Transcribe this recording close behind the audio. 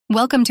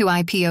Welcome to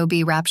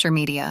IPOB Rapture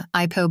Media,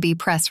 IPOB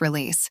Press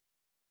Release.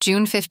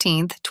 June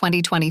 15,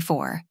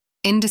 2024.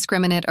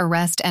 Indiscriminate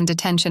arrest and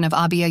detention of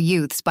Abia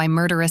youths by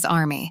murderous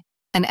army.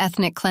 An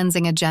ethnic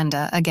cleansing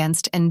agenda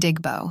against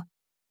Ndigbo.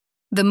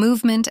 The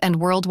movement and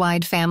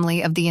worldwide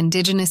family of the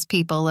indigenous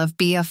people of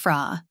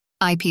Biafra,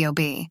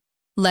 IPOB,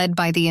 led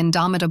by the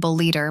indomitable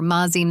leader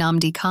Mazi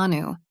Nnamdi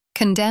Kanu,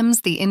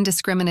 condemns the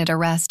indiscriminate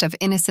arrest of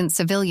innocent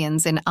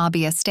civilians in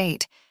Abia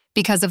State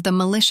because of the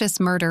malicious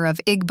murder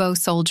of Igbo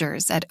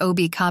soldiers at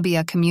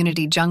Obi-Kabia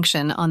Community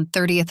Junction on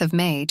 30th of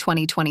May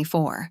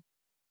 2024.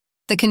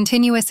 The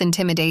continuous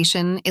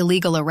intimidation,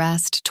 illegal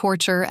arrest,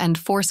 torture, and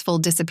forceful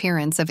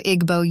disappearance of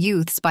Igbo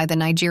youths by the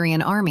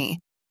Nigerian army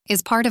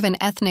is part of an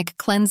ethnic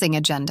cleansing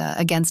agenda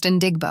against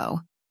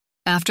Ndigbo.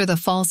 After the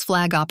false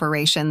flag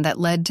operation that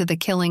led to the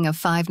killing of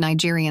 5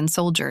 Nigerian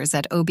soldiers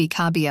at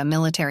Obi-Kabia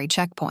military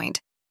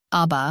checkpoint,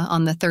 Aba,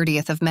 on the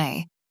 30th of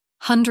May,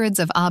 hundreds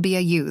of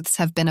Abia youths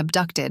have been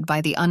abducted by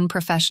the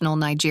unprofessional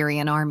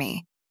Nigerian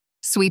army,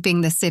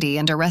 sweeping the city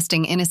and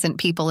arresting innocent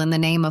people in the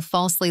name of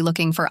falsely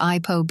looking for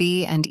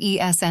Ipob and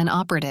ESN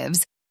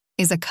operatives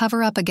is a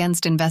cover-up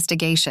against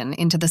investigation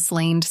into the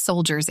slain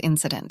soldiers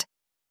incident.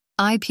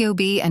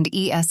 Ipob and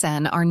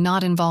ESN are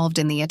not involved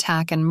in the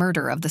attack and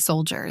murder of the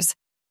soldiers.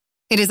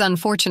 It is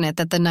unfortunate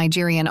that the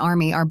Nigerian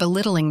army are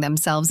belittling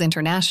themselves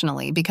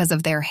internationally because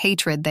of their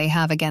hatred they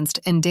have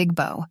against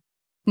Ndigbo.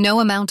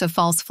 No amount of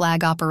false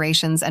flag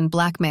operations and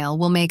blackmail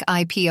will make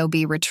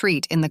IPOB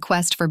retreat in the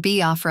quest for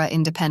Biafra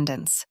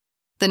independence.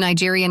 The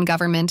Nigerian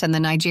government and the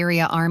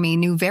Nigeria army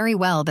knew very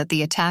well that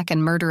the attack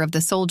and murder of the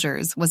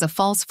soldiers was a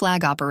false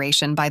flag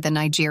operation by the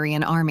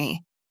Nigerian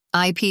army.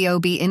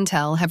 IPOB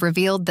intel have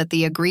revealed that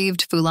the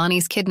aggrieved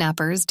Fulani's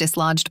kidnappers,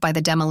 dislodged by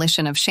the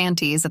demolition of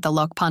shanties at the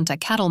Lokpanta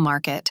cattle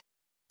market,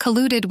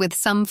 colluded with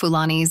some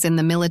Fulanis in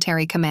the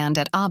military command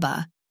at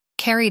Aba,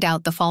 carried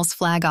out the false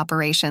flag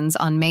operations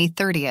on May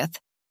 30th,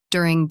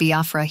 during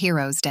Biafra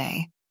Heroes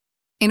Day.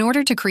 In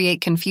order to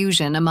create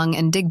confusion among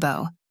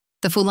Ndigbo,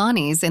 the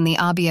Fulanis in the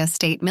Abia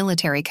State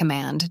Military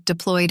Command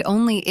deployed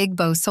only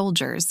Igbo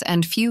soldiers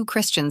and few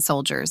Christian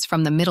soldiers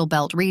from the Middle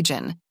Belt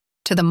region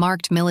to the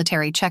marked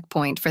military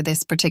checkpoint for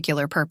this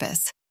particular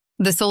purpose.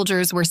 The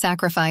soldiers were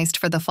sacrificed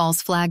for the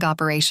false flag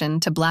operation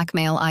to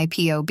blackmail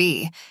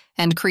IPOB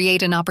and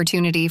create an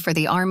opportunity for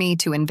the army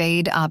to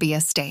invade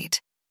Abia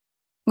State.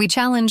 We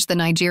challenge the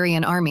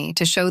Nigerian army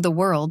to show the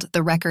world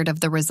the record of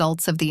the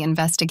results of the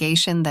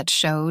investigation that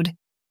showed,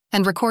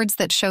 and records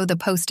that show the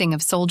posting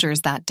of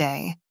soldiers that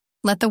day.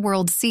 Let the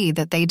world see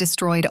that they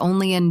destroyed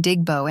only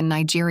Ndigbo and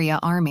Nigeria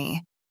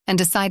army, and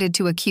decided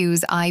to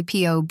accuse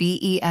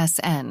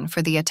IPOB-ESN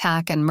for the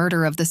attack and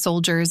murder of the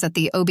soldiers at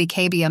the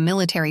Obi-Kabia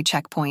military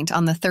checkpoint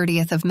on the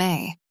 30th of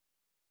May.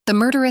 The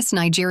murderous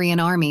Nigerian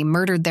army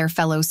murdered their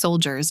fellow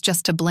soldiers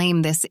just to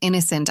blame this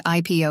innocent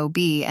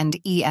IPOB and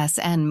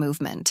ESN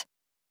movement.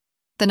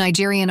 The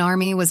Nigerian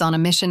army was on a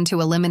mission to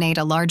eliminate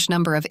a large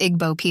number of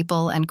Igbo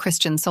people and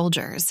Christian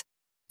soldiers.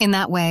 In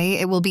that way,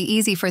 it will be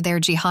easy for their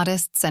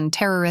jihadists and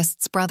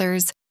terrorists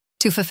brothers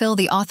to fulfill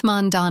the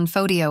Othman Dan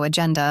Fodio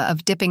agenda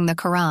of dipping the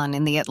Quran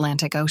in the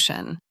Atlantic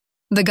Ocean.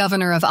 The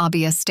governor of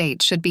Abia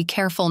State should be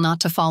careful not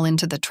to fall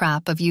into the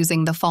trap of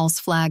using the false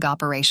flag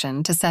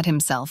operation to set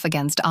himself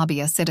against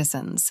Abia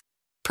citizens.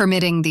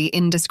 Permitting the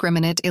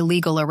indiscriminate,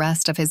 illegal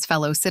arrest of his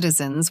fellow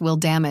citizens will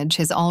damage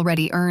his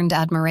already earned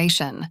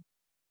admiration.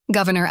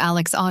 Governor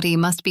Alex Otti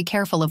must be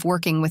careful of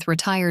working with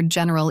retired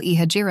General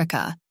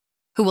Ihajirika,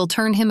 who will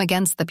turn him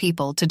against the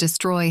people to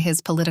destroy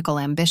his political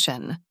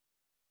ambition.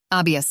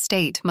 Abia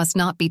State must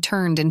not be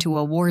turned into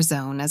a war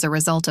zone as a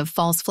result of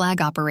false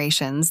flag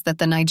operations that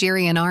the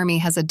Nigerian army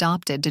has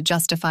adopted to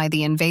justify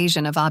the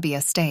invasion of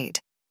Abia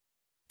State.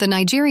 The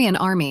Nigerian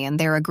army and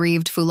their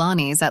aggrieved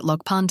Fulanis at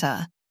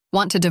Lokpanta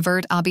want to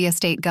divert Abia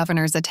State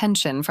governor's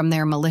attention from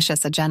their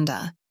malicious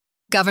agenda.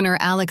 Governor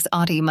Alex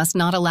Otti must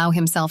not allow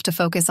himself to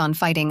focus on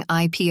fighting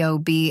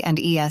IPOB and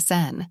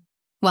ESN,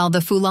 while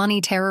the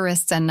Fulani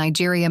terrorists and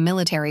Nigeria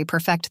military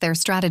perfect their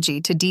strategy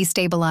to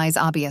destabilize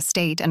Abia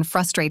State and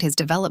frustrate his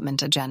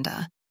development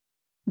agenda.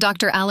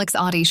 Dr. Alex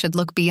Otti should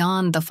look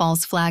beyond the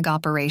false flag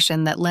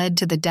operation that led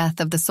to the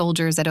death of the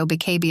soldiers at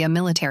Obi-Kabia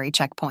military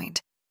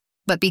checkpoint,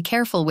 but be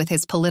careful with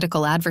his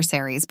political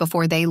adversaries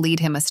before they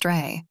lead him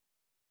astray.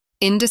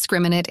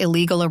 Indiscriminate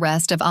illegal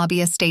arrest of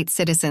Abia State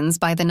citizens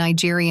by the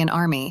Nigerian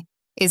army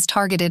is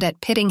targeted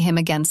at pitting him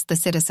against the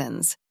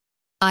citizens.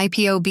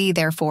 IPOB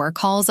therefore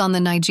calls on the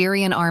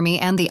Nigerian army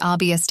and the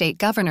Abia State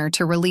governor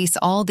to release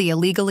all the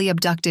illegally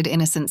abducted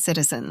innocent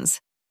citizens.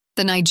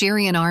 The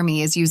Nigerian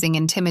army is using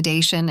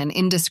intimidation and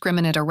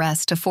indiscriminate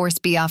arrest to force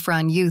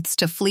Biafran youths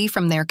to flee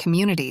from their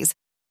communities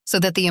so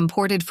that the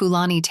imported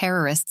Fulani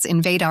terrorists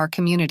invade our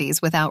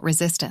communities without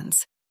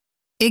resistance.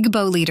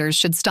 Igbo leaders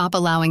should stop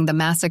allowing the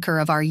massacre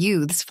of our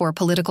youths for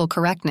political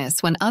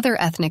correctness when other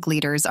ethnic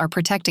leaders are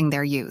protecting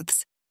their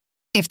youths.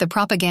 If the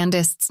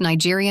propagandists'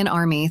 Nigerian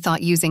army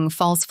thought using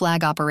false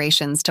flag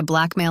operations to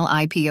blackmail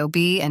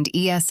IPOB and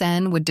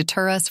ESN would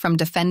deter us from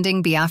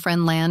defending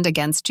Biafran land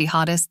against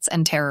jihadists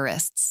and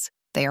terrorists,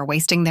 they are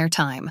wasting their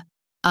time.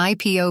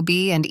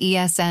 IPOB and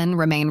ESN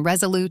remain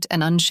resolute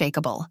and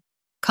unshakable.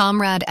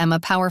 Comrade Emma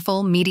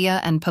Powerful, Media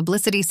and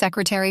Publicity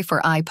Secretary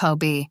for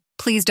IPOB.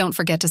 Please don't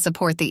forget to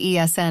support the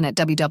ESN at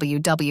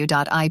www.ipob.org.